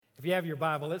If you have your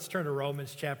Bible, let's turn to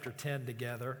Romans chapter 10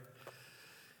 together.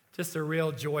 Just a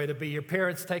real joy to be here.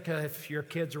 Parents, if your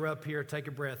kids are up here, take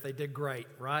a breath. They did great,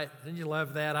 right? Didn't you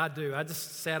love that? I do. I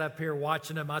just sat up here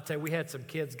watching them. I tell you, we had some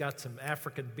kids got some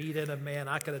African beat in them, man.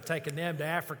 I could have taken them to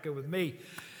Africa with me.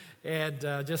 And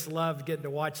just loved getting to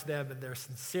watch them and their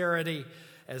sincerity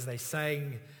as they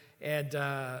sang. And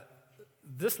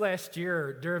this last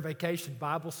year, during vacation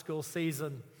Bible school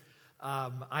season,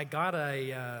 I got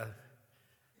a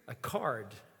card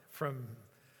from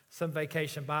some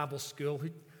vacation Bible school.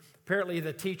 Apparently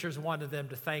the teachers wanted them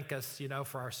to thank us,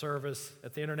 for our service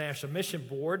at the International Mission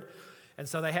Board. And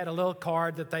so they had a little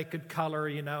card that they could color,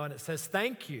 and it says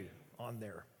thank you on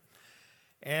there.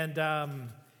 And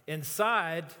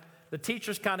inside, the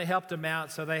teachers kind of helped them out.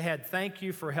 So they had thank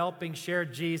you for helping share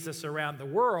Jesus around the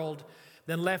world,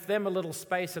 then left them a little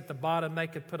space at the bottom. They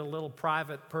could put a little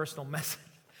private personal message.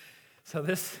 So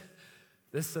this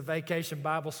vacation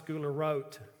Bible schooler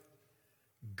wrote,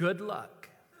 "Good luck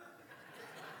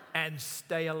and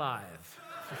stay alive."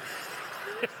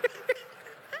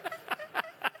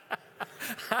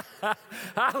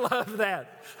 I love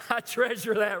that. I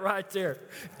treasure that right there.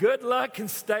 Good luck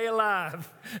and stay alive.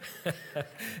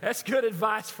 That's good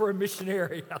advice for a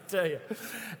missionary, I'll tell you.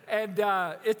 And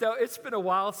it's been a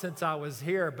while since I was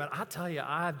here, but I tell you,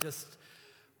 just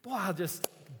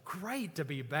great to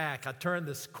be back. I turned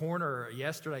this corner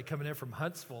yesterday coming in from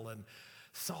Huntsville and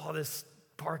saw this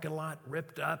parking lot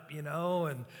ripped up,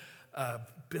 and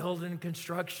building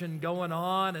construction going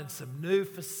on and some new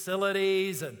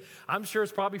facilities. And I'm sure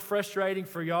it's probably frustrating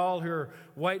for y'all who are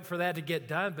waiting for that to get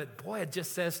done. But boy, it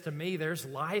just says to me, there's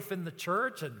life in the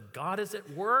church and God is at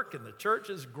work and the church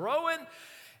is growing.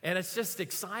 And it's just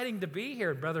exciting to be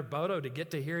here. Brother Bodo, to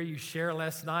get to hear you share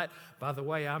last night. By the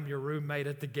way, I'm your roommate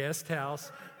at the guest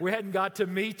house. We hadn't got to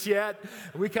meet yet.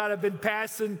 We kind of been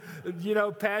passing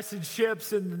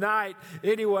ships in the night.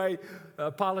 Anyway,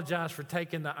 apologize for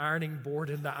taking the ironing board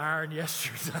in the iron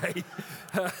yesterday.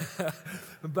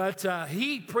 But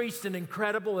he preached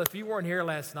if you weren't here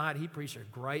last night, he preached a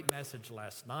great message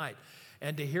last night.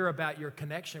 And to hear about your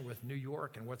connection with New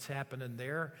York and what's happening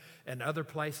there and other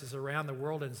places around the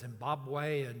world in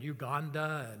Zimbabwe and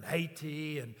Uganda and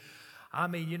Haiti. And I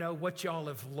mean, what y'all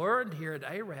have learned here at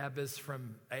Arab is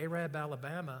from Arab,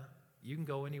 Alabama, you can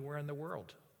go anywhere in the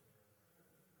world.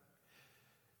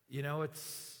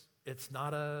 It's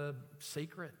not a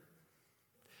secret.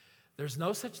 There's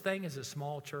no such thing as a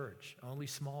small church, only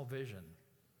small vision.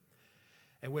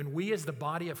 And when we as the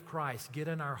body of Christ get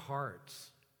in our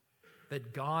hearts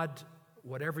that God,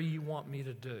 whatever you want me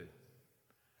to do,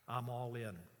 I'm all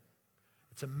in.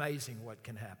 It's amazing what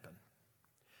can happen.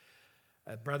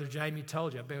 Brother Jamie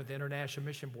told you, I've been with the International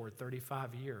Mission Board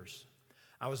 35 years.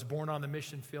 I was born on the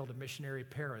mission field of missionary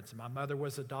parents. My mother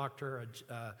was a doctor.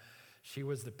 She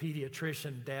was the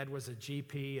pediatrician. Dad was a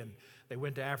GP, and they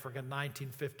went to Africa in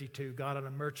 1952, got on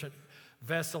a merchant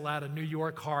vessel out of New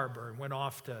York Harbor and went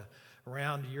off to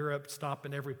around Europe,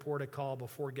 stopping every port of call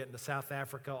before getting to South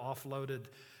Africa, offloaded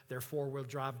their four-wheel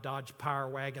drive Dodge Power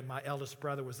Wagon. My eldest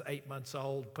brother was 8 months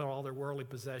old, put all their worldly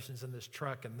possessions in this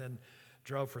truck, and then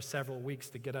drove for several weeks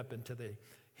to get up into the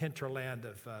hinterland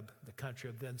of the country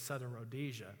of then Southern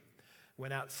Rhodesia.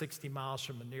 Went out 60 miles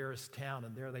from the nearest town,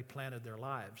 and there they planted their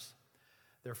lives.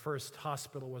 Their first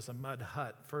hospital was a mud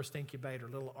hut, first incubator,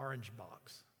 little orange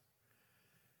box.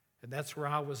 And that's where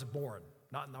I was born.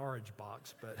 Not in the orange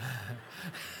box, but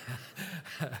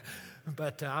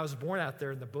I was born out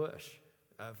there in the bush.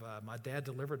 My dad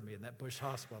delivered me in that bush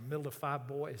hospital, middle of 5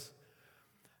 boys.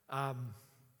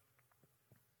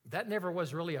 That never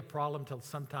was really a problem until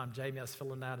sometime Jamie, I was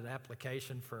filling out an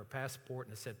application for a passport,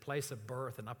 and it said place of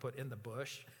birth, and I put in the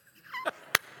bush.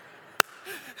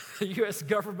 The U.S.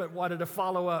 government wanted a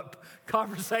follow-up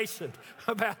conversation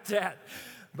about that.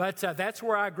 But that's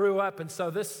where I grew up, and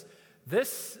so this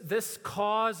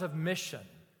cause of mission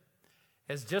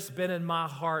has just been in my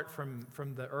heart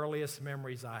from the earliest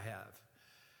memories I have.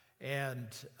 And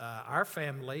our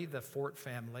family, the Fort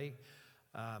family,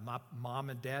 my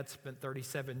mom and dad spent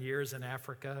 37 years in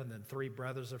Africa, and then 3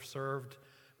 brothers have served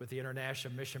with the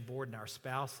International Mission Board and our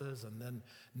spouses, and then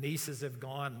nieces have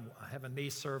gone. I have a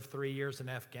niece served 3 years in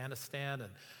Afghanistan,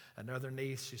 and another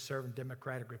niece, she served in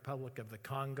Democratic Republic of the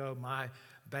Congo. My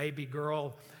baby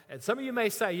girl, and some of you may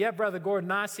say, yeah, Brother Gordon,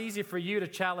 nice, easy for you to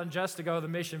challenge us to go to the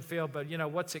mission field, but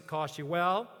what's it cost you?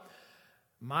 Well,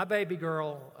 my baby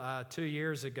girl 2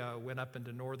 years ago went up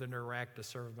into northern Iraq to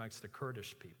serve amongst the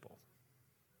Kurdish people.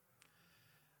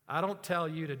 I don't tell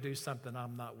you to do something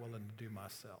I'm not willing to do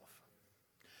myself.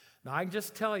 Now, I can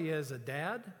just tell you as a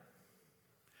dad,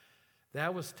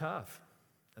 that was tough.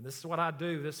 And this is what I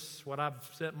do. This is what I've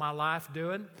spent my life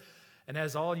doing. And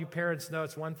as all you parents know,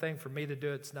 it's one thing for me to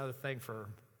do it. It's another thing for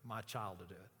my child to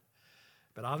do it.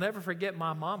 But I'll never forget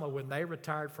my mama when they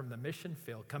retired from the mission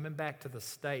field, coming back to the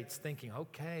States thinking,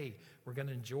 okay, we're going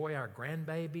to enjoy our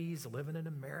grandbabies living in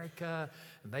America.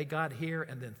 And they got here,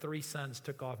 and then 3 sons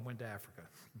took off and went to Africa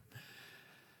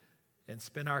and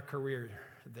spent our career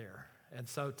there. And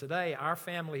so today, our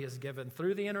family has given,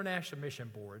 through the International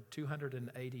Mission Board,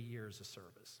 280 years of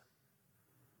service.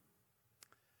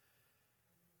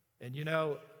 And you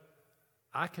know,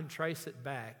 I can trace it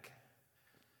back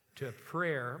to a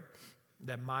prayer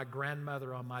that my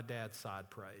grandmother on my dad's side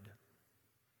prayed.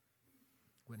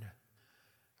 When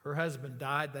her husband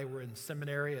died, they were in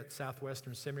seminary at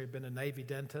Southwestern Seminary, been a Navy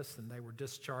dentist, and they were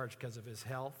discharged because of his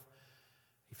health.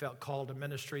 He felt called to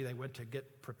ministry. They went to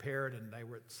get prepared, and they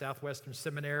were at Southwestern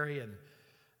Seminary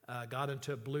and got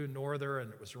into a blue norther,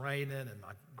 and it was raining, and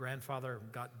my grandfather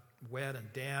got wet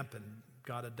and damp and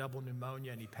got a double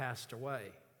pneumonia, and he passed away,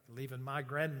 leaving my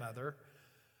grandmother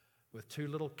with 2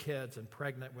 little kids and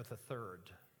pregnant with a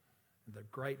 3rd. The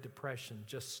Great Depression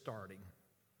just starting.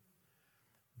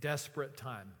 Desperate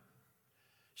time.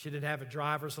 She didn't have a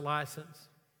driver's license.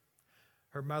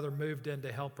 Her mother moved in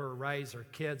to help her raise her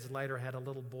kids, later had a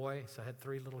little boy, so I had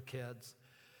 3 little kids.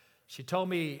 She told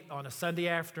me on a Sunday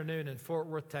afternoon in Fort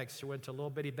Worth, Texas, she went to a little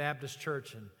bitty Baptist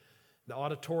church, and the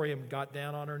auditorium, got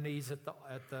down on her knees at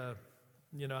the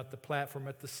platform,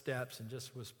 at the steps, and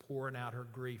just was pouring out her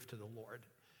grief to the Lord.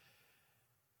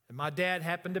 And my dad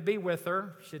happened to be with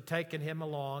her. She had taken him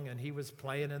along, and he was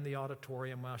playing in the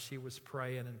auditorium while she was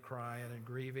praying and crying and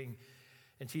grieving.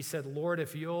 And she said, Lord,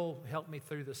 if you'll help me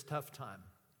through this tough time,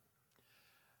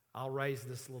 I'll raise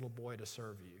this little boy to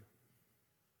serve you.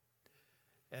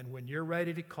 And when you're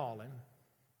ready to call him,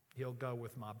 he'll go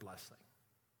with my blessing.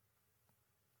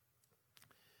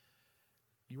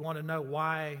 You want to know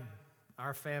why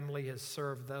our family has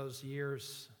served those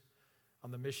years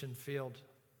on the mission field?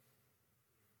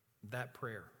 That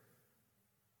prayer.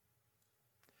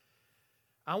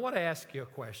 I want to ask you a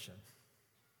question.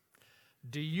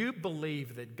 Do you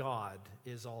believe that God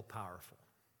is all-powerful?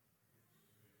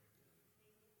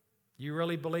 You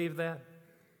really believe that?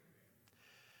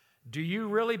 Do you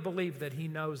really believe that He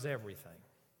knows everything?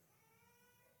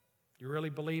 You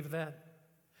really believe that?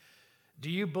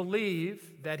 Do you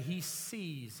believe that He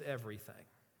sees everything?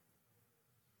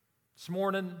 This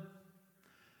morning,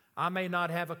 I may not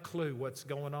have a clue what's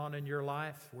going on in your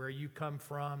life, where you come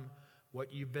from,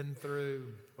 what you've been through,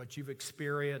 what you've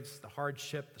experienced, the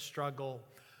hardship, the struggle,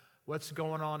 what's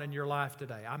going on in your life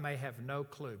today. I may have no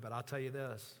clue, but I'll tell you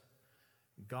this,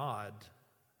 God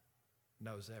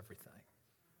knows everything.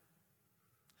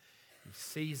 He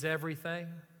sees everything.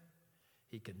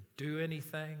 He can do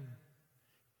anything.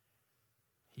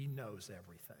 He knows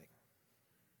everything.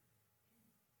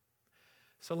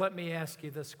 So let me ask you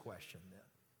this question then.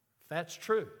 If that's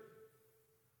true,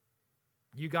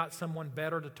 you got someone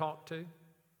better to talk to?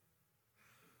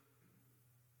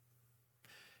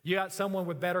 You got someone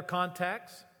with better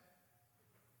contacts,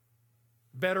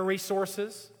 better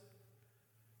resources,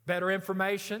 better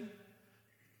information?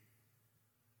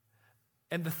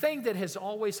 And the thing that has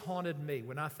always haunted me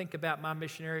when I think about my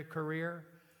missionary career,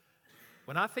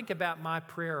 when I think about my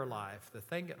prayer life, the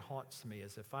thing that haunts me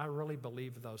is if I really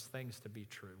believe those things to be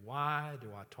true, why do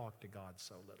I talk to God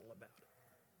so little about it?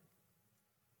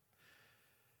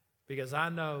 Because I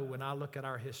know when I look at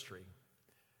our history,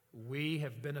 we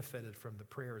have benefited from the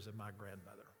prayers of my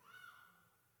grandmother.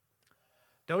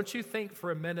 Don't you think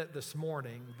for a minute this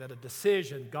morning that a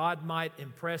decision God might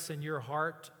impress in your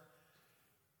heart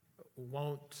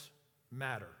won't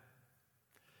matter?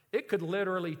 It could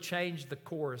literally change the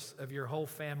course of your whole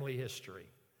family history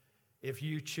if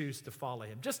you choose to follow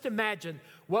Him. Just imagine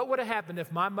what would have happened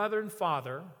if my mother and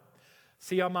father,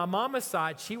 see, on my mama's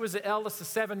side, she was the eldest of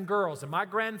 7 girls, and my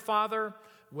grandfather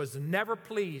was never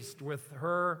pleased with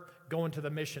her going to the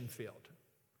mission field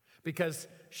because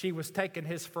she was taking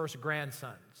his first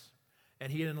grandsons,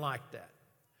 and he didn't like that.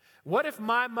 What if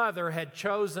my mother had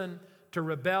chosen to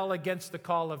rebel against the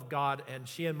call of God, and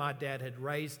she and my dad had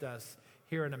raised us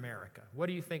here in America? What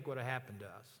do you think would have happened to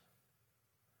us?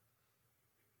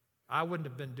 I wouldn't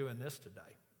have been doing this today.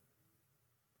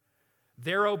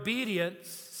 Their obedience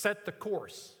set the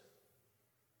course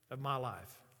of my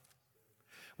life.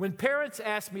 When parents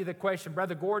ask me the question,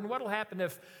 Brother Gordon, what will happen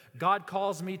if God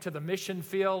calls me to the mission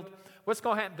field? What's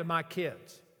going to happen to my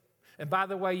kids? And by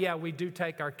the way, yeah, we do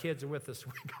take our kids with us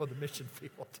when we go to the mission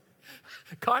field.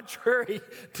 Contrary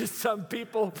to some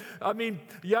people,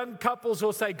 young couples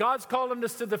will say, God's calling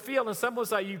us to the field, and some will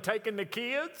say, you taking the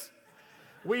kids?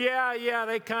 Well, yeah,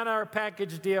 they kind of are a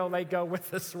package deal. They go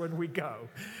with us when we go.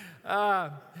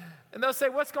 And they'll say,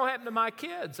 what's going to happen to my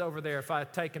kids over there if I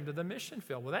take them to the mission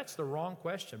field? Well, that's the wrong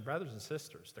question, brothers and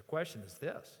sisters. The question is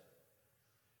this.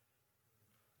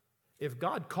 If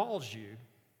God calls you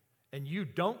and you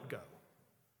don't go,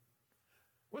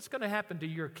 what's going to happen to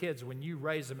your kids when you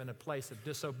raise them in a place of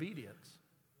disobedience?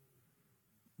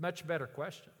 Much better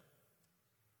question.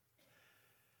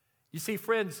 You see,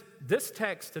 friends, this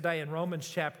text today in Romans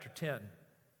chapter 10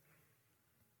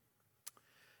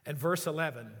 and verse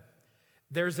 11,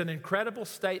 there's an incredible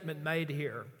statement made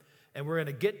here, and we're going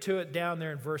to get to it down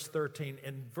there in verse 13.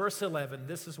 In verse 11,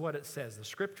 this is what it says. The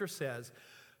scripture says,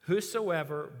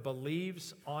 whosoever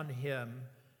believes on him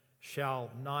shall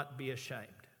not be ashamed.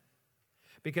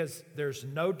 Because there's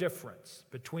no difference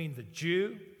between the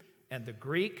Jew and the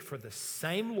Greek, for the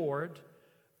same Lord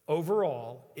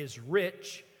overall is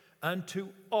rich unto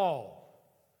all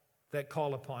that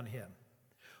call upon him.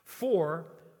 For,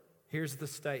 here's the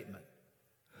statement,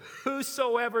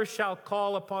 whosoever shall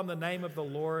call upon the name of the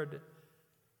Lord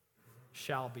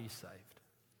shall be saved.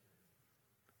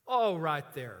 Oh,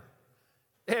 right there.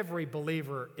 Every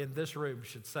believer in this room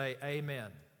should say amen.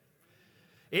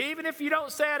 Even if you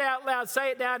don't say it out loud,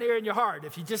 say it down here in your heart.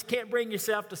 If you just can't bring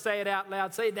yourself to say it out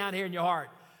loud, say it down here in your heart.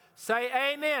 Say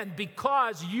amen,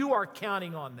 because you are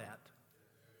counting on that.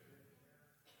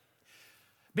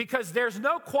 Because there's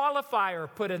no qualifier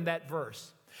put in that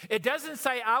verse. It doesn't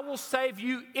say, I will save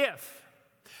you if.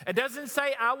 It doesn't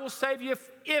say, I will save you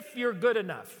if you're good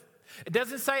enough. It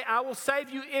doesn't say, I will save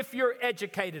you if you're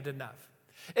educated enough.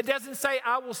 It doesn't say,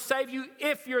 I will save you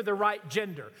if you're the right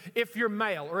gender, if you're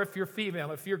male or if you're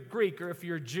female, if you're Greek or if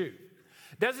you're Jew.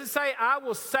 It doesn't say, I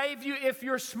will save you if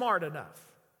you're smart enough.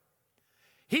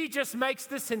 He just makes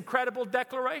this incredible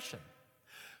declaration.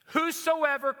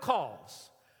 Whosoever calls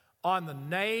on the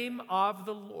name of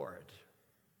the Lord,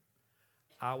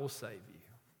 I will save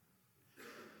you.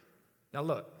 Now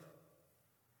look,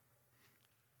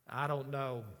 I don't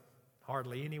know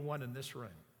hardly anyone in this room,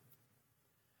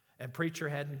 and preacher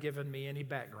hadn't given me any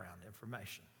background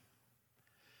information.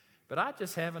 But I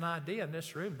just have an idea in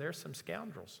this room, there's some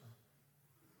scoundrels,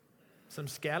 some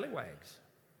scallywags,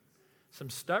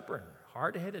 some stubborn,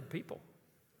 hard-headed people.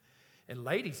 And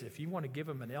ladies, if you want to give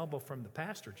them an elbow from the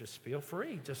pastor, just feel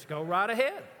free. Just go right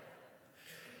ahead.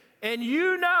 And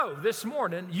you know this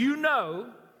morning, you know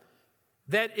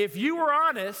that if you were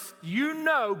honest, you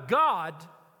know God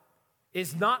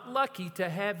is not lucky to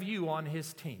have you on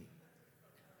his team.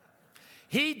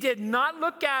 He did not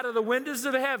look out of the windows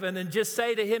of heaven and just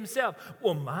say to himself,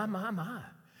 well, my.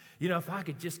 You know, if I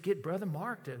could just get Brother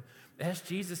Mark to ask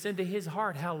Jesus into his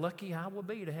heart, how lucky I will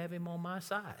be to have him on my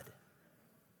side.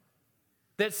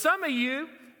 That some of you,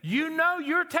 you know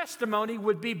your testimony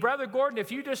would be, Brother Gordon,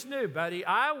 if you just knew, buddy,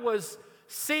 I was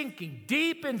sinking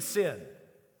deep in sin,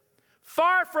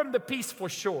 far from the peaceful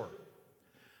shore,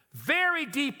 very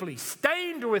deeply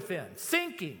stained within,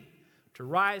 sinking to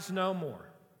rise no more.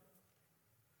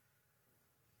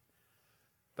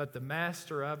 But the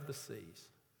master of the seas,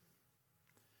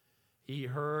 he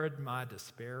heard my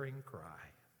despairing cry,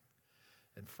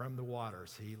 and from the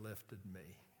waters he lifted me.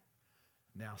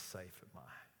 Now safe am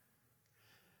I.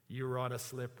 You were on a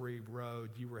slippery road.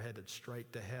 You were headed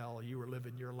straight to hell. You were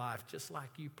living your life just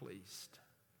like you pleased,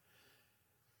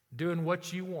 doing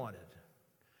what you wanted.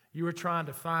 You were trying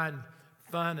to find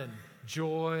fun and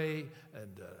joy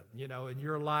and, in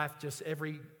your life, just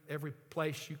every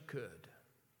place you could.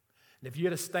 And if you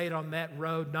had stayed on that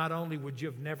road, not only would you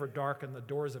have never darkened the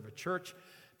doors of a church,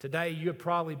 today you had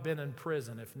probably been in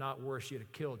prison. If not worse, you'd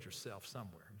have killed yourself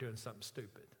somewhere doing something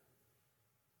stupid.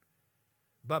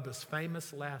 Bubba's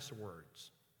famous last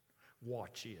words,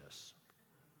 watch this.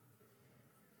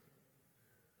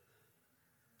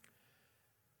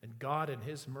 And God in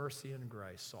his mercy and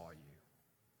grace saw you,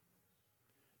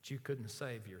 but you couldn't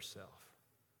save yourself.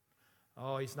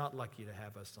 Oh, he's not lucky to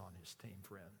have us on his team,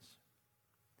 friends.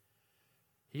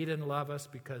 He didn't love us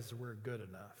because we're good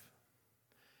enough.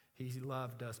 He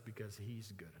loved us because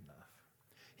he's good enough.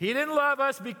 He didn't love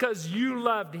us because you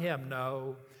loved him.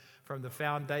 No. From the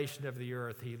foundation of the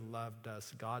earth, he loved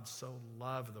us. God so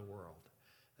loved the world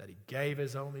that he gave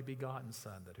his only begotten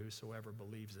Son, that whosoever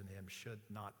believes in him should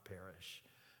not perish,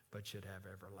 but should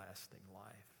have everlasting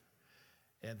life.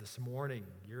 And this morning,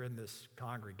 you're in this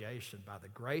congregation by the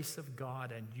grace of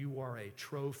God, and you are a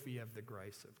trophy of the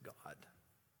grace of God.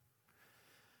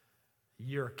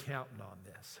 You're counting on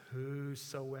this.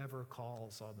 Whosoever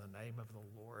calls on the name of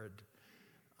the Lord,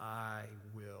 I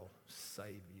will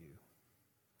save you.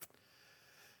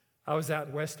 I was out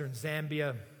in western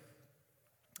Zambia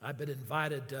I've been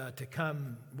invited to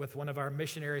come with one of our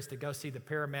missionaries to go see the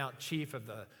paramount chief of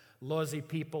the Lozi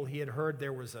people. He had heard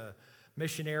there was a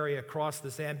missionary across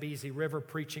the Zambezi River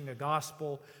preaching a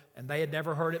gospel, and they had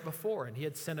never heard it before. And he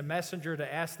had sent a messenger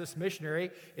to ask this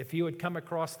missionary if he would come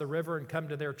across the river and come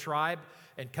to their tribe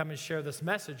and come and share this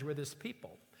message with his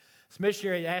people. This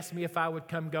missionary asked me if I would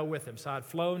come go with him. So I'd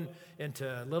flown into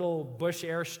a little bush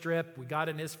airstrip. We got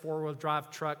in his four-wheel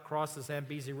drive truck, crossed the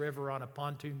Zambezi River on a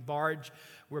pontoon barge.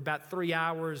 We're about 3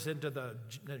 hours into the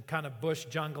kind of bush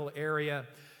jungle area.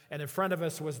 And in front of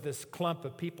us was this clump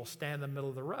of people standing in the middle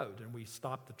of the road. And we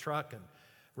stopped the truck and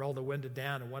rolled the window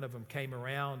down. And one of them came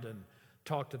around and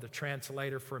talked to the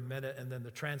translator for a minute. And then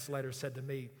the translator said to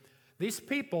me, "These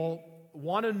people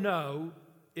want to know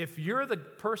if you're the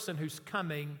person who's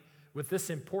coming with this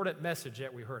important message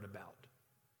that we heard about."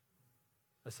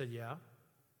 I said, "Yeah."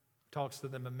 Talks to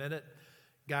them a minute.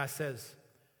 Guy says,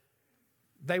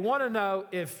 "They want to know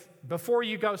if, before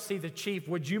you go see the chief,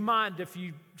 would you mind if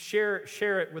you share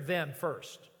it with them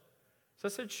first?" So I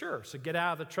said, "Sure." So get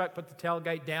out of the truck, put the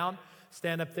tailgate down,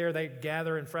 stand up there. They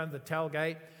gather in front of the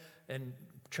tailgate, and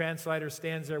translator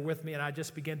stands there with me, and I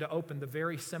just begin to open the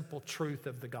very simple truth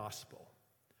of the gospel.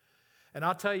 And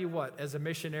I'll tell you what, as a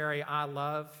missionary, I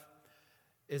love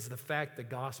is the fact the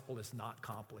gospel is not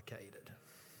complicated.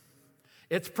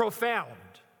 It's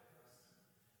profound,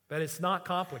 but it's not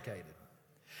complicated.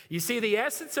 You see, the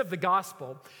essence of the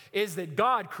gospel is that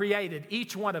God created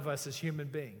each one of us as human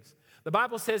beings. The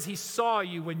Bible says He saw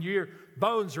you when your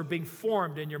bones were being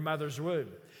formed in your mother's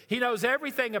womb. He knows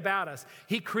everything about us.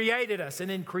 He created us,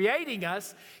 and in creating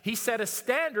us, He set a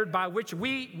standard by which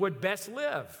we would best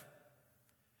live.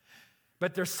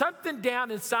 But there's something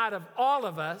down inside of all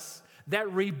of us that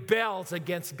rebels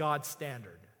against God's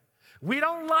standard. We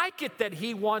don't like it that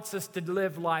He wants us to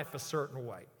live life a certain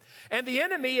way. And the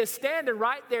enemy is standing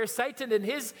right there. Satan and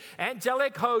his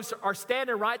angelic hosts are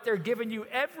standing right there giving you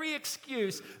every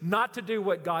excuse not to do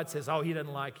what God says. Oh, He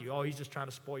doesn't like you. Oh, he's just trying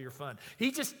to spoil your fun.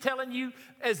 He's just telling you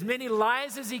as many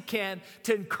lies as he can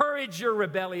to encourage your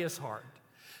rebellious heart.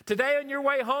 Today on your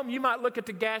way home, you might look at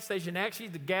the gas station. Actually,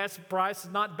 the gas price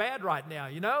is not bad right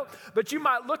now, But you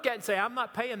might look at it and say, "I'm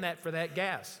not paying that for that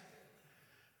gas.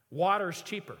 Water's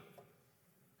cheaper.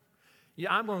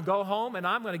 Yeah, I'm going to go home and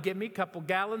I'm going to get me a couple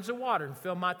gallons of water and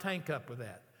fill my tank up with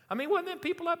that." I mean, well, then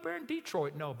people up there in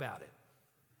Detroit know about it.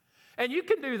 And you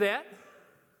can do that.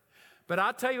 But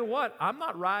I'll tell you what, I'm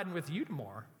not riding with you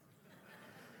tomorrow.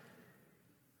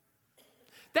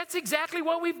 That's exactly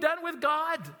what we've done with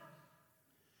God.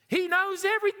 He knows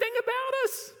everything about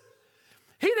us.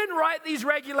 He didn't write these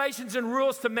regulations and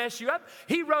rules to mess you up.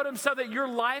 He wrote them so that your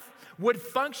life would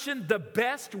function the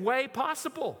best way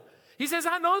possible. He says,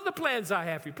 "I know the plans I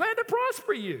have for you, plan to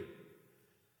prosper you."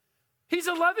 He's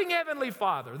a loving Heavenly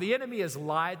Father. The enemy has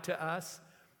lied to us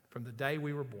from the day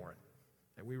we were born,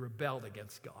 and we rebelled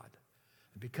against God.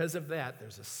 And because of that,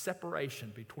 there's a separation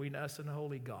between us and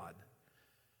holy God,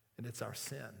 and it's our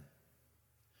sin.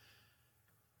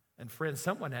 And friends,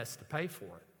 someone has to pay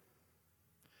for it.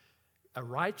 A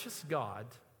righteous God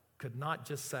could not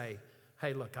just say,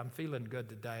 "Hey, look, I'm feeling good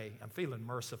today. I'm feeling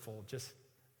merciful.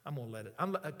 I'm going to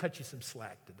I'll cut you some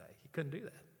slack today." He couldn't do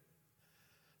that.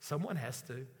 Someone has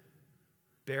to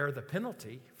bear the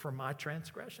penalty for my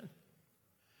transgression.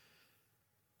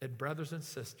 And brothers and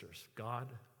sisters, God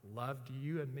loved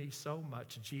you and me so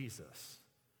much, Jesus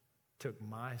took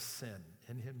my sin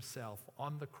in Himself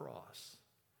on the cross,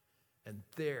 and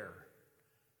there,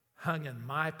 hung in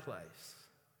my place,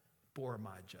 bore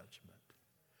my judgment.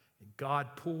 And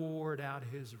God poured out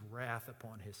His wrath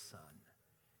upon His Son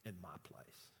in my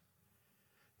place.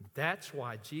 That's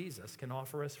why Jesus can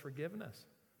offer us forgiveness.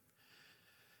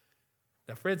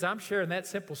 Now, friends, I'm sharing that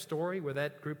simple story with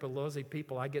that group of Lozi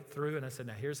people. I get through and I said,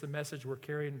 "Now, here's the message we're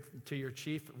carrying to your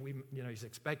chief. He's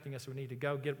expecting us. We need to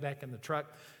go get back in the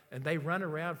truck." And they run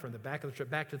around from the back of the truck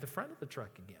back to the front of the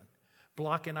truck again,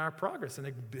 blocking our progress. And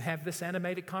they have this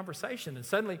animated conversation. And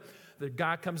suddenly the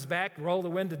guy comes back, roll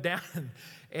the window down,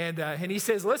 and he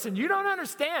says, "Listen, you don't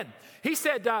understand." He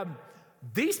said,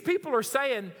 "These people are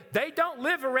saying they don't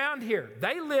live around here.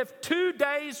 They live 2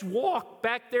 days' walk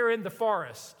back there in the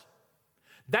forest.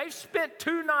 They've spent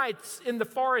 2 nights in the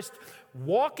forest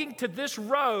walking to this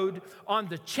road on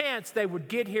the chance they would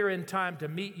get here in time to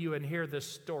meet you and hear this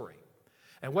story.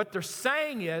 And what they're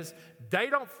saying is they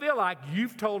don't feel like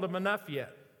you've told them enough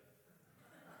yet."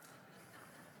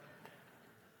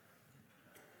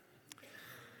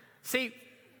 See,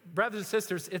 brothers and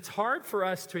sisters, it's hard for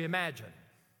us to imagine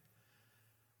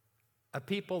a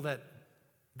people that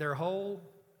their whole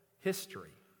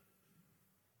history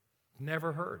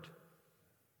never heard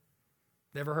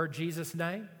Never heard Jesus'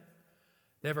 name?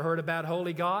 Never heard about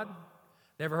holy God?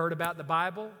 Never heard about the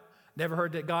Bible? Never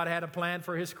heard that God had a plan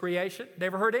for his creation?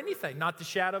 Never heard anything, not the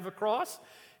shadow of a cross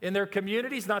in their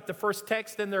communities, not the first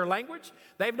text in their language.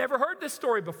 They've never heard this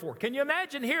story before. Can you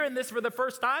imagine hearing this for the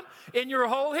first time in your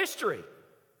whole history?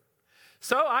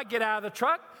 So I get out of the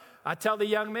truck. I tell the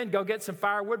young men, go get some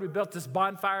firewood. We built this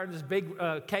bonfire in this big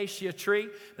acacia tree.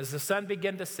 As the sun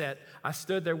began to set, I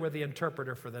stood there with the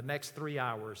interpreter for the next 3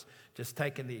 hours, just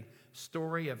taking the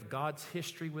story of God's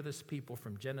history with his people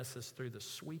from Genesis through the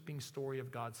sweeping story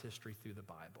of God's history through the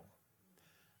Bible.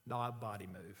 Nobody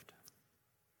moved.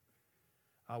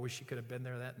 I wish you could have been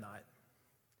there that night.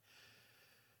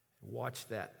 Watch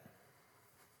that.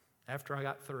 After I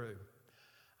got through,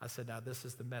 I said, now this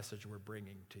is the message we're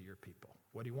bringing to your people.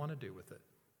 What do you want to do with it?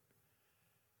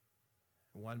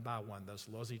 One by one, those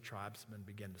Lozi tribesmen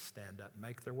begin to stand up,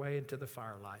 make their way into the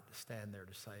firelight to stand there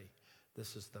to say,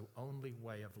 this is the only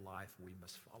way of life. We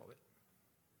must follow it.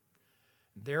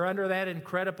 They're under that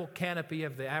incredible canopy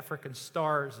of the African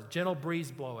stars, a gentle breeze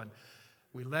blowing.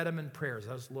 We led them in prayers.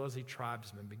 Those Lozi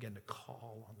tribesmen begin to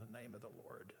call on the name of the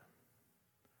Lord,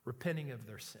 repenting of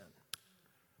their sin,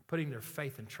 putting their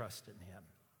faith and trust in him.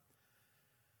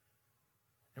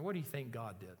 And what do you think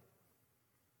God did?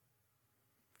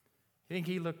 You think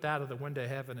he looked out of the window of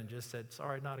heaven and just said,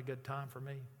 sorry, not a good time for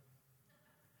me? You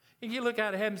think he looked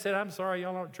out of heaven and said, I'm sorry,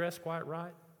 y'all don't dress quite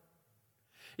right?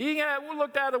 You think he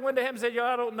looked out of the window of heaven and said,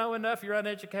 y'all don't know enough, you're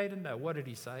uneducated? No, what did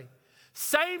he say?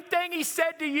 Same thing he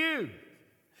said to you.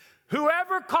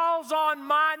 Whoever calls on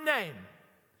my name,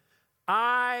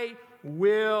 I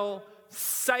will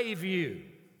save you.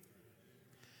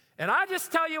 And I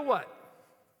just tell you what,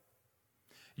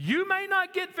 you may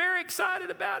not get very excited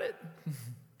about it,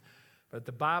 but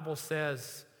the Bible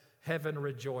says heaven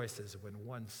rejoices when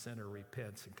one sinner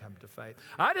repents and comes to faith.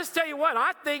 I just tell you what,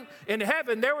 I think in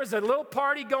heaven there was a little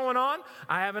party going on.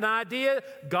 I have an idea.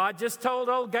 God just told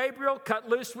old Gabriel, cut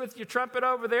loose with your trumpet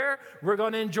over there. We're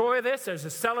going to enjoy this. There's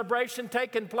a celebration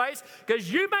taking place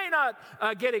because you may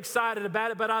not get excited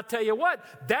about it, but I'll tell you what,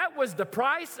 that was the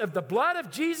price of the blood of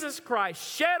Jesus Christ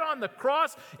shed on the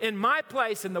cross in my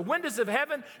place, and the windows of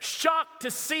heaven shocked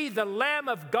to see the Lamb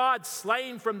of God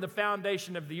slain from the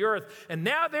foundation of the earth. And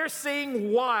now they're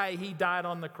seeing why he died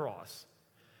on the cross.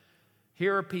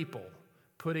 Here are people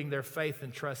putting their faith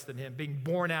and trust in him, being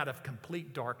born out of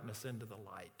complete darkness into the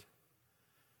light.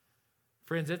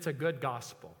 Friends, it's a good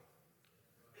gospel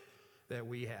that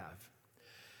we have.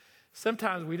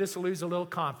 Sometimes we just lose a little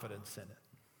confidence in it.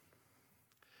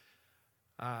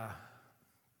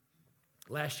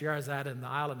 Last year I was out in the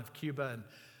island of Cuba, and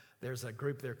there's a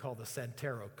group there called the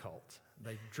Santero cult.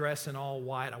 They dress in all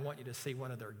white. I want you to see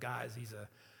one of their guys.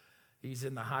 He's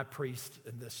in the high priest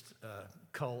in this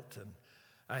cult,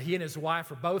 and he and his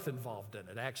wife are both involved in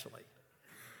it, actually.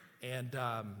 And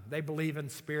they believe in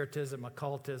spiritism,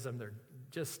 occultism. They're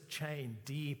just chained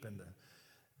deep in the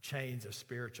chains of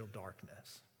spiritual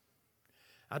darkness.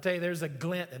 I'll tell you, there's a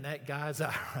glint in that guy's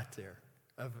eye right there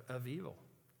of evil.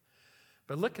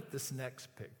 But look at this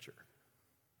next picture.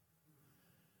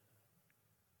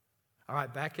 All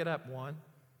right, back it up one.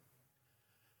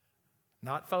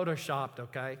 Not photoshopped,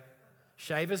 okay?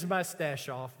 Shave his mustache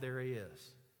off, there he is.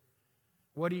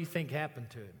 What do you think happened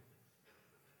to him?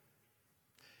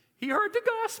 He heard the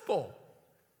gospel.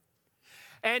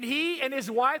 And he and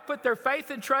his wife put their faith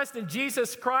and trust in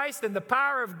Jesus Christ, and the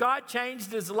power of God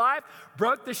changed his life,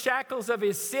 broke the shackles of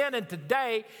his sin, and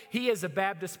today he is a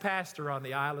Baptist pastor on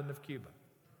the island of Cuba.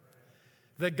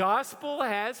 The gospel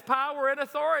has power and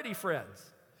authority, friends.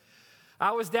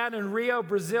 I was down in Rio,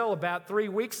 Brazil about 3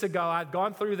 weeks ago. I'd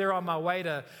gone through there on my way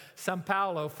to São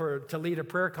Paulo to lead a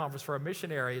prayer conference for our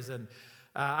missionaries. And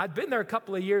I'd been there a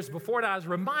couple of years before, and I was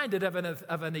reminded of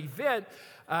an event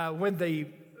when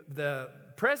the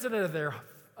president of their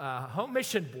home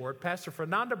mission board, Pastor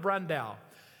Fernando Brandão,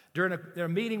 during a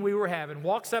meeting we were having,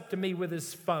 walks up to me with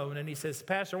his phone, and he says,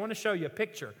 Pastor, I want to show you a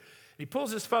picture. And he pulls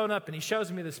his phone up, and he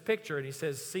shows me this picture, and he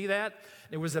says, see that?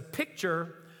 It was a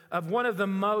picture of one of the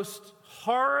most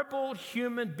horrible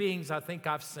human beings I think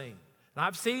I've seen. And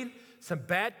I've seen some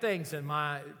bad things in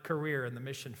my career in the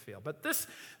mission field. But this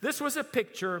was a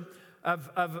picture of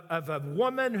a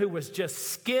woman who was just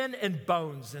skin and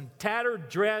bones and tattered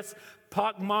dress,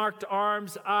 pockmarked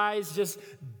arms, eyes just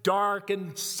dark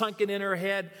and sunken in her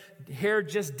head, hair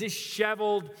just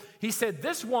disheveled. He said,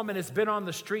 this woman has been on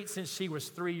the street since she was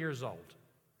 3 years old.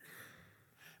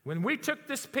 When we took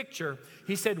this picture,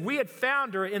 he said we had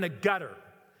found her in a gutter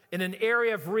in an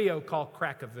area of Rio called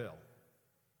Crackaville.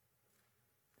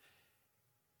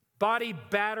 Body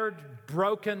battered,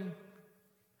 broken,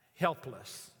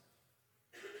 helpless.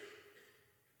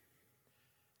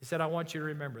 He said, I want you to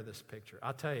remember this picture.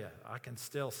 I'll tell you, I can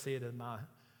still see it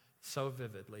so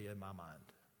vividly in my mind.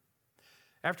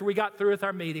 After we got through with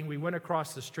our meeting, we went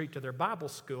across the street to their Bible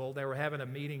school. They were having a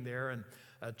meeting there, and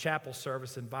a chapel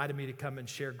service invited me to come and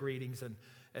share greetings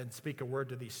and speak a word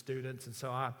to these students. And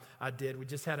so I did. We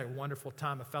just had a wonderful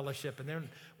time of fellowship. And then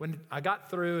when I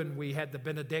got through and we had the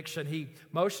benediction, he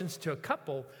motions to a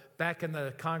couple back in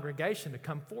the congregation to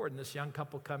come forward. And this young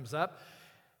couple comes up,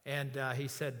 and he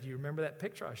said, do you remember that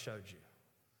picture I showed you?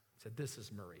 I said, this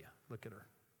is Maria. Look at her.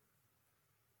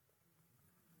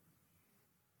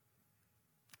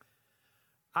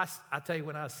 I tell you,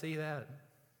 when I see that,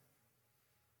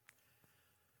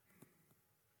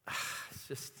 it's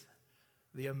just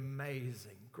the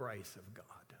amazing grace of God.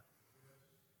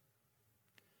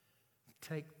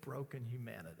 Take broken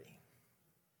humanity,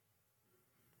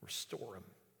 restore them.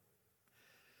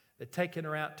 They'd taken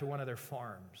her out to one of their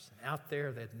farms. Out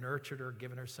there, they'd nurtured her,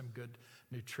 given her some good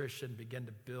nutrition, began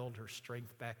to build her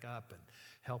strength back up and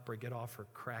help her get off her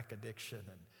crack addiction.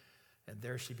 And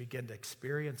there she began to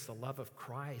experience the love of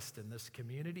Christ in this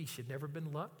community. She'd never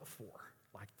been loved before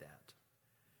like that.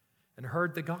 And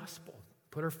heard the gospel,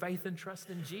 put her faith and trust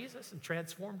in Jesus and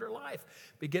transformed her life.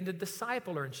 Began to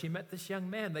disciple her, and she met this young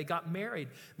man. They got married.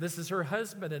 This is her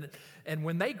husband. And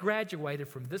when they graduated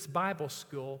from this Bible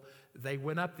school, they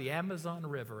went up the Amazon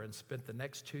River and spent the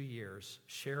next 2 years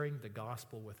sharing the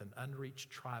gospel with an unreached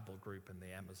tribal group in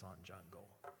the Amazon jungle.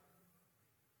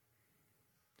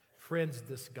 Friends,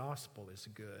 this gospel is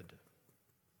good.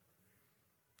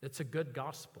 It's a good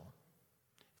gospel.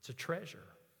 It's a treasure.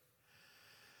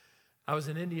 I was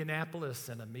in Indianapolis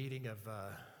in a meeting of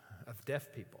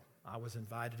deaf people. I was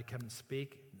invited to come and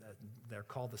speak. They're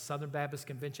called the Southern Baptist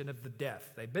Convention of the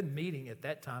Deaf. They've been meeting at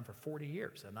that time for 40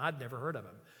 years, and I'd never heard of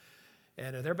them.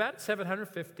 And there are about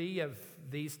 750 of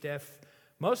these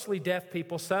mostly deaf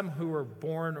people, some who were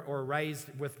born or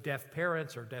raised with deaf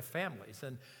parents or deaf families.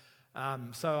 And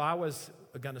so I was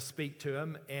going to speak to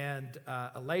him, and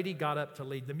a lady got up to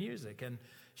lead the music, and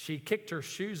she kicked her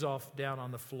shoes off down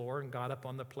on the floor and got up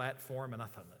on the platform, and I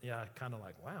thought, kind of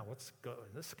like, wow,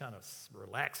 this kind of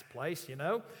relaxed place, you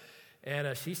know?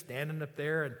 And she's standing up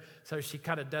there, and so she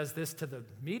kind of does this to the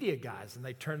media guys, and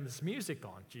they turn this music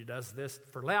on. She does this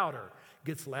for louder,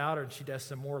 gets louder, and she does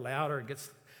some more louder, and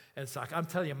it's like, I'm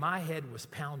telling you, my head was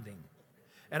pounding.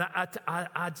 And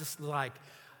I just like,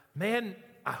 man,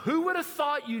 who would have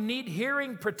thought you need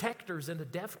hearing protectors in a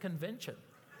deaf convention?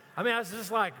 I mean, I was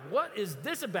just like, what is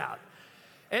this about?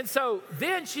 And so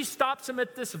then she stops him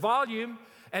at this volume,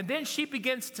 and then she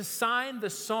begins to sign the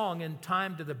song in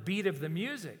time to the beat of the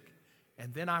music.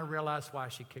 And then I realized why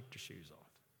she kicked her shoes off.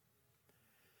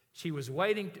 She was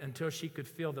waiting until she could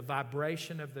feel the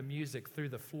vibration of the music through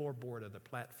the floorboard of the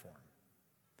platform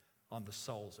on the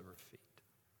soles of her feet.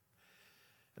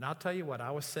 And I'll tell you what,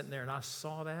 I was sitting there and I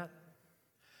saw that.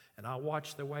 And I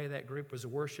watched the way that group was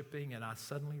worshiping, and I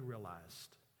suddenly realized,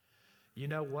 you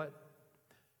know what?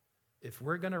 If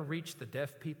we're going to reach the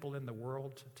deaf people in the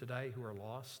world today who are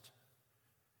lost,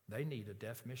 they need a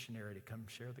deaf missionary to come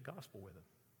share the gospel with them.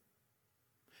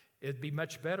 It'd be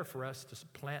much better for us to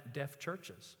plant deaf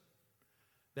churches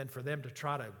than for them to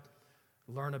try to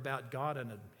learn about God in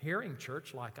a hearing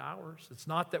church like ours. It's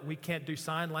not that we can't do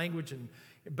sign language,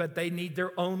 but they need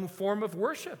their own form of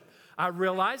worship. I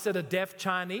realize that a deaf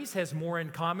Chinese has more in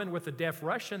common with a deaf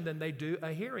Russian than they do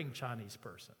a hearing Chinese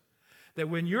person. That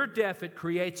when you're deaf, it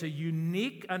creates a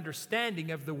unique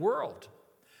understanding of the world.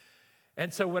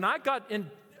 And so when I got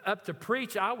up to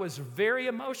preach, I was very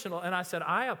emotional, and I said,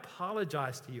 I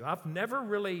apologize to you. I've never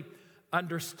really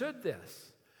understood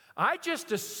this. I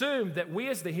just assumed that we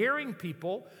as the hearing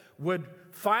people would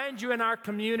find you in our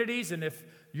communities, and if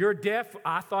you're deaf,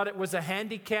 I thought it was a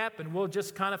handicap, and we'll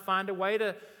just kind of find a way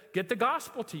to get the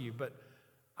gospel to you. But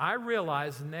I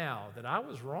realize now that I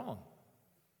was wrong.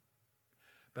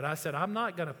 But I said, I'm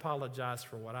not going to apologize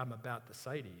for what I'm about to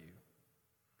say to you,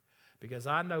 because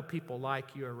I know people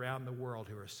like you around the world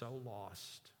who are so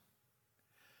lost,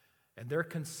 and they're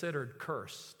considered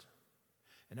cursed.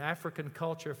 In African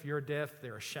culture, if you're deaf,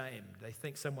 they're ashamed. They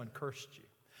think someone cursed you.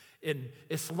 In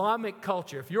Islamic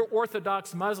culture, if you're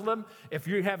Orthodox Muslim, if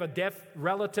you have a deaf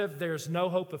relative, there's no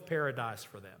hope of paradise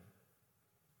for them.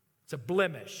 It's a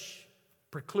blemish,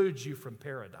 precludes you from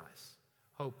paradise,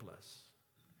 hopeless.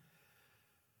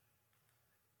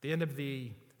 The end of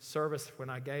the service, when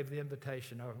I gave the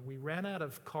invitation, we ran out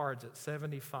of cards at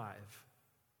 75.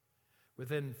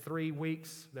 Within 3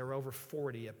 weeks, there were over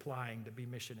 40 applying to be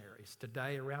missionaries.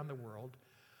 Today, around the world,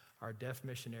 are deaf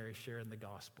missionaries sharing the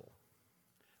gospel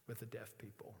with the deaf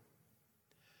people.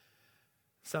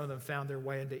 Some of them found their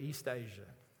way into East Asia.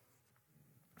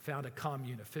 found a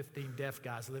commune of 15 deaf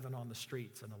guys living on the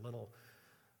streets in a little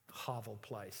hovel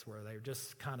place where they're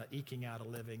just kind of eking out a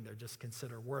living. They're just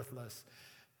considered worthless.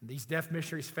 And these deaf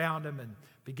missionaries found them and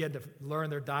began to learn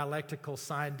their dialectical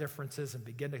sign differences and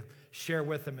begin to share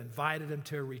with them, invited them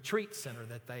to a retreat center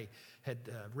that they had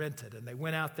rented. And they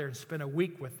went out there and spent a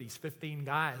week with these 15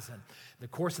 guys. And in the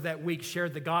course of that week,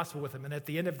 shared the gospel with them. And at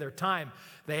the end of their time,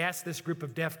 they asked this group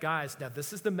of deaf guys, now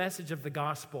this is the message of the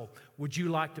gospel. Would you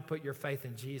like to put your faith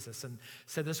in Jesus? And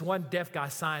so this one deaf guy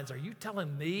signs, are you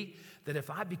telling me that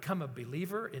if I become a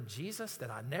believer in Jesus,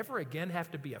 that I never again have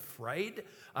to be afraid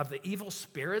of the evil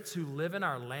spirits who live in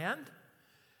our land?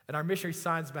 And our missionary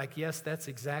signs back, yes, that's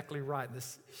exactly right. And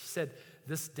she said,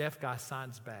 this deaf guy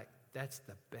signs back, that's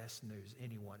the best news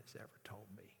anyone has ever told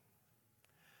me.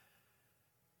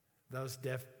 Those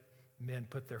deaf men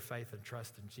put their faith and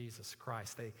trust in Jesus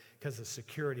Christ. Because of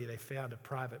security, they found a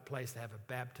private place to have a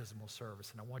baptismal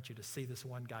service. And I want you to see this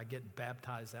one guy getting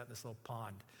baptized out in this little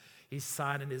pond. He's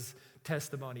signing his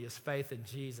testimony, his faith in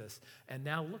Jesus. And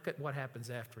now look at what happens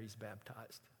after he's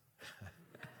baptized.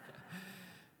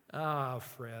 Oh,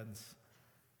 friends,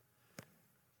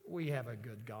 we have a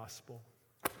good gospel.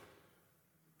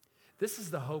 This is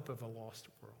the hope of a lost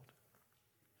world.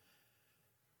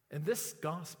 And this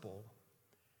gospel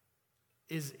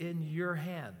is in your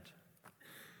hand.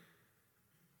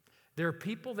 There are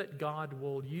people that God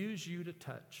will use you to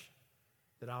touch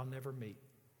that I'll never meet.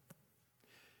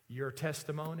 Your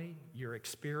testimony, your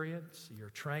experience,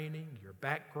 your training, your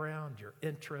background, your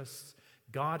interests,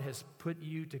 God has put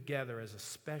you together as a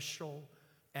special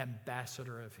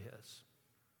ambassador of His.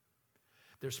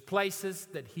 There's places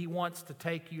that He wants to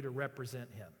take you to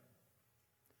represent Him.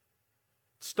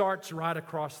 It starts right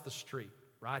across the street,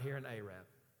 right here in Arab.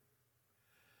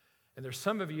 And there's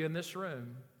some of you in this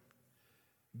room,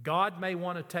 God may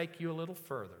want to take you a little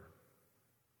further,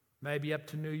 maybe up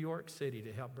to New York City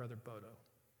to help Brother Bodo.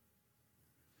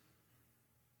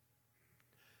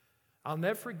 I'll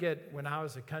never forget when I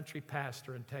was a country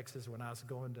pastor in Texas, when I was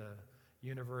going to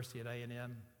university at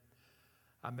A&M.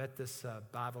 I met this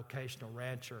bivocational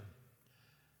rancher,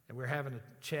 and we were having a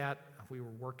chat. We were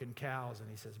working cows,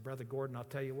 and he says, Brother Gordon, I'll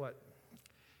tell you what.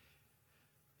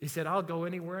 He said, I'll go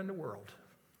anywhere in the world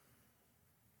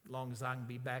as long as I can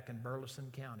be back in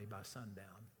Burleson County by sundown.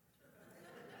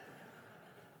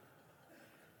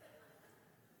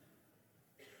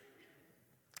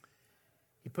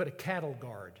 He put a cattle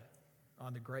guard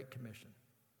on the Great Commission.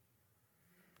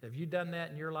 Have you done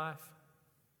that in your life?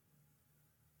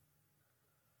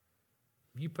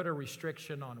 Have you put a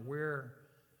restriction on where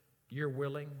you're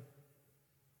willing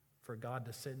for God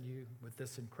to send you with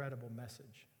this incredible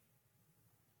message?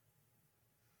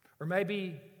 Or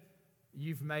maybe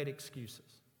you've made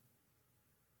excuses.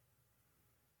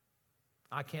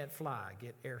 I can't fly, I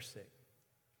get airsick.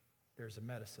 There's a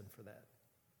medicine for that.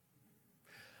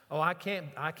 Oh, I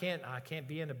can't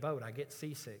be in a boat. I get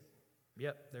seasick.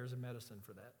 Yep, there's a medicine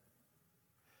for that.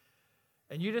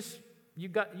 And you're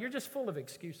just full of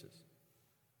excuses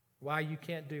why you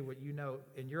can't do what you know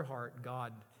in your heart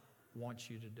God wants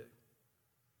you to do.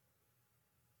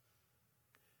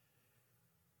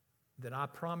 Then I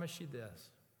promise you this,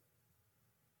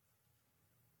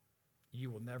 you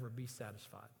will never be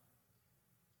satisfied.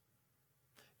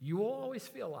 You will always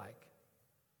feel like,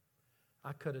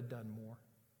 I could have done more.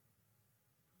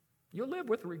 You'll live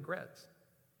with regrets.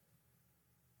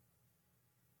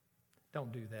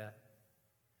 Don't do that.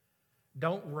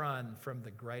 Don't run from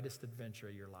the greatest adventure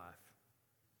of your life.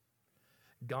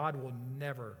 God will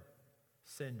never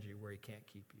send you where He can't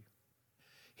keep you.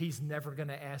 He's never going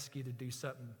to ask you to do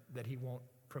something that He won't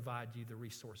provide you the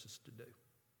resources to do.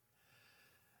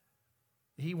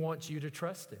 He wants you to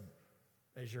trust Him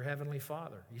as your Heavenly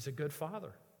Father. He's a good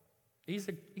Father. He's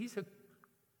a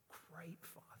great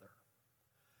Father.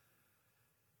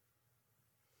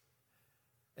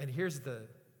 And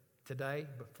today,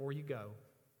 before you go,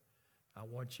 I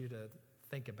want you to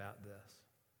think about this.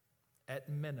 At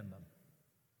minimum,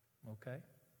 okay?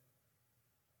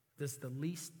 This is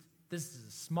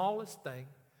the smallest thing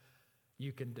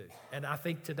you can do. And I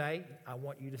think today, I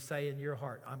want you to say in your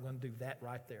heart, I'm going to do that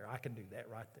right there. I can do that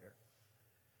right there.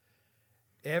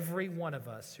 Every one of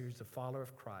us who's a follower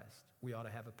of Christ, we ought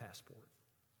to have a passport.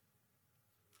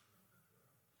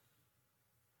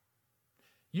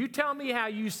 You tell me how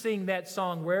you sing that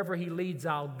song, Wherever He Leads,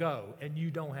 I'll Go, and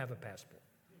you don't have a passport.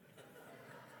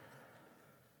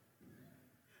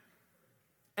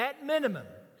 At minimum,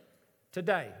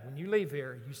 today, when you leave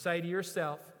here, you say to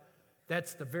yourself,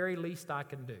 that's the very least I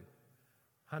can do.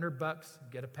 $100,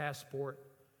 get a passport,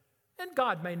 and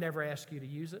God may never ask you to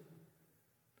use it.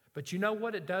 But you know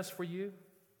what it does for you?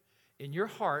 in your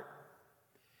heart,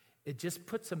 it just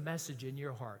puts a message in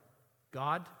your heart.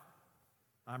 God,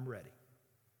 I'm ready.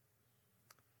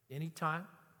 Anytime,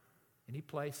 any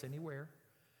place, anywhere.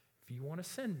 If you want to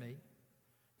send me,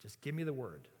 just give me the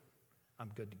word.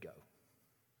 I'm good to go.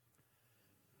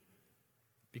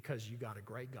 Because you got a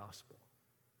great gospel.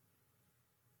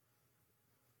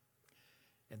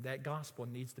 And that gospel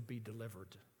needs to be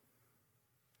delivered.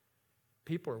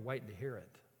 People are waiting to hear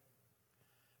it.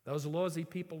 Those Lozi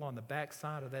people on the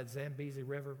backside of that Zambezi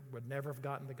River would never have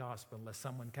gotten the gospel unless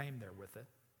someone came there with it.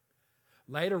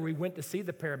 Later, we went to see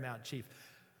the paramount chief.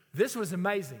 This was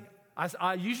amazing.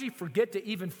 I usually forget to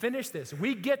even finish this.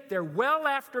 We get there well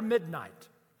after midnight.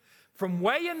 From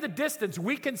way in the distance,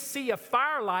 we can see a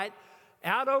firelight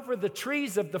out over the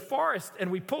trees of the forest,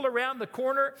 and we pull around the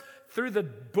corner through the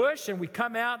bush, and we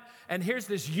come out, and here's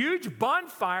this huge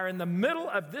bonfire in the middle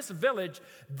of this village.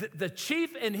 The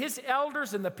chief and his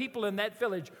elders and the people in that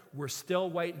village were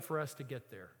still waiting for us to get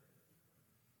there.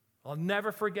 I'll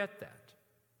never forget that.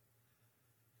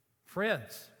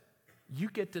 Friends, you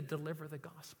get to deliver the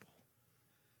gospel.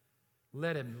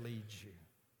 Let him lead you.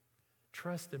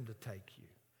 Trust him to take you.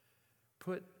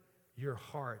 Put your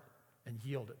heart and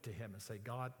yield it to him and say,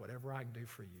 God, whatever I can do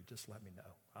for you, just let me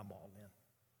know. I'm all in.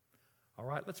 All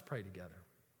right, let's pray together.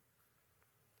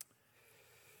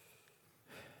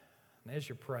 And as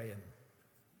you're praying,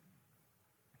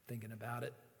 thinking about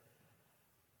it,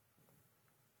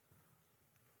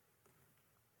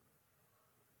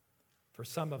 for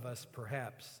some of us,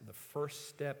 perhaps the first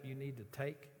step you need to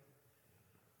take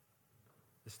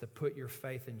is to put your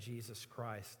faith in Jesus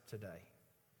Christ today,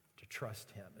 to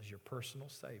trust him as your personal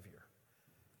Savior.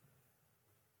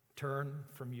 Turn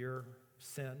from your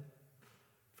sin,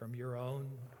 from your own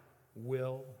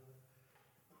will,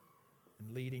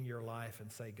 and leading your life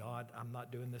and say, God, I'm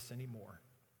not doing this anymore.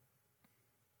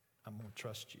 I'm going to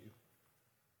trust you.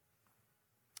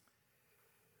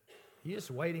 He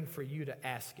is waiting for you to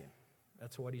ask him.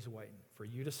 That's what he's waiting, for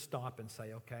you to stop and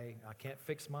say, okay, I can't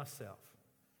fix myself.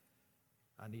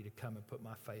 I need to come and put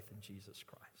my faith in Jesus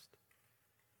Christ.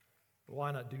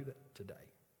 Why not do that today?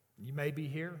 You may be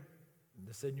here,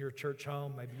 this isn't your church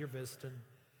home, maybe you're visiting.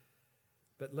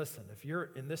 But listen, if you're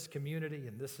in this community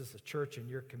and this is a church in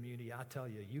your community, I tell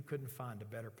you, you couldn't find a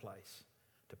better place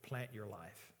to plant your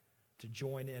life, to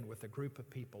join in with a group of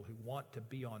people who want to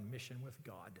be on mission with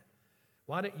God.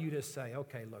 Why don't you just say,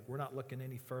 okay, look, we're not looking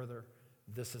any further.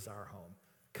 This is our home.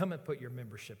 Come and put your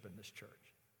membership in this church.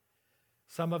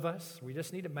 Some of us, we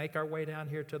just need to make our way down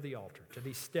here to the altar, to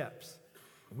these steps.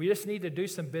 We just need to do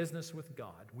some business with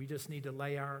God. We just need to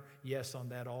lay our yes on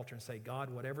that altar and say, God,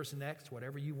 whatever's next,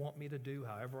 whatever you want me to do,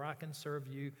 however I can serve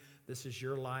you, this is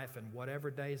your life, and whatever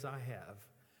days I have,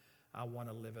 I want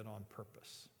to live it on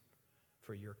purpose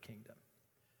for your kingdom.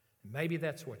 Maybe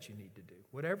that's what you need to do.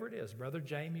 Whatever it is, Brother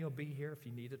Jamie will be here if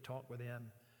you need to talk with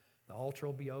him. The altar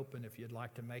will be open if you'd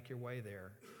like to make your way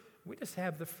there. We just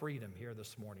have the freedom here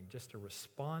this morning just to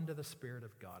respond to the Spirit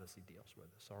of God as he deals with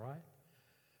us, all right?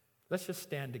 Let's just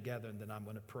stand together, and then I'm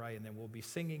going to pray, and then we'll be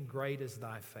singing, Great is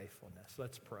Thy Faithfulness.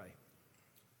 Let's pray.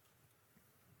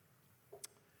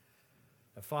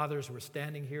 Now, Father, as we're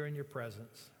standing here in your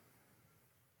presence,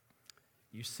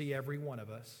 you see every one of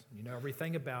us. You know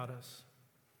everything about us.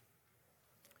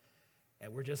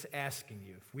 And we're just asking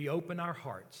you, if we open our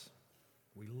hearts,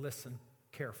 we listen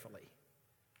carefully,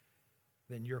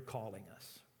 then you're calling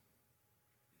us.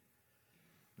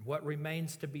 What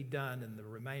remains to be done in the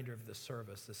remainder of the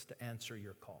service is to answer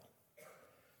your call,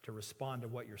 to respond to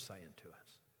what you're saying to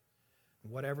us.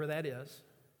 Whatever that is,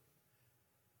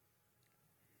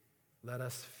 let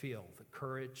us feel the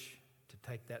courage to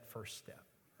take that first step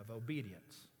of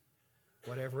obedience,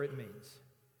 whatever it means.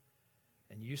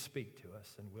 And you speak to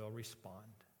us, and we'll respond.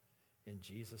 In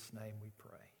Jesus' name we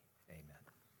pray. Amen.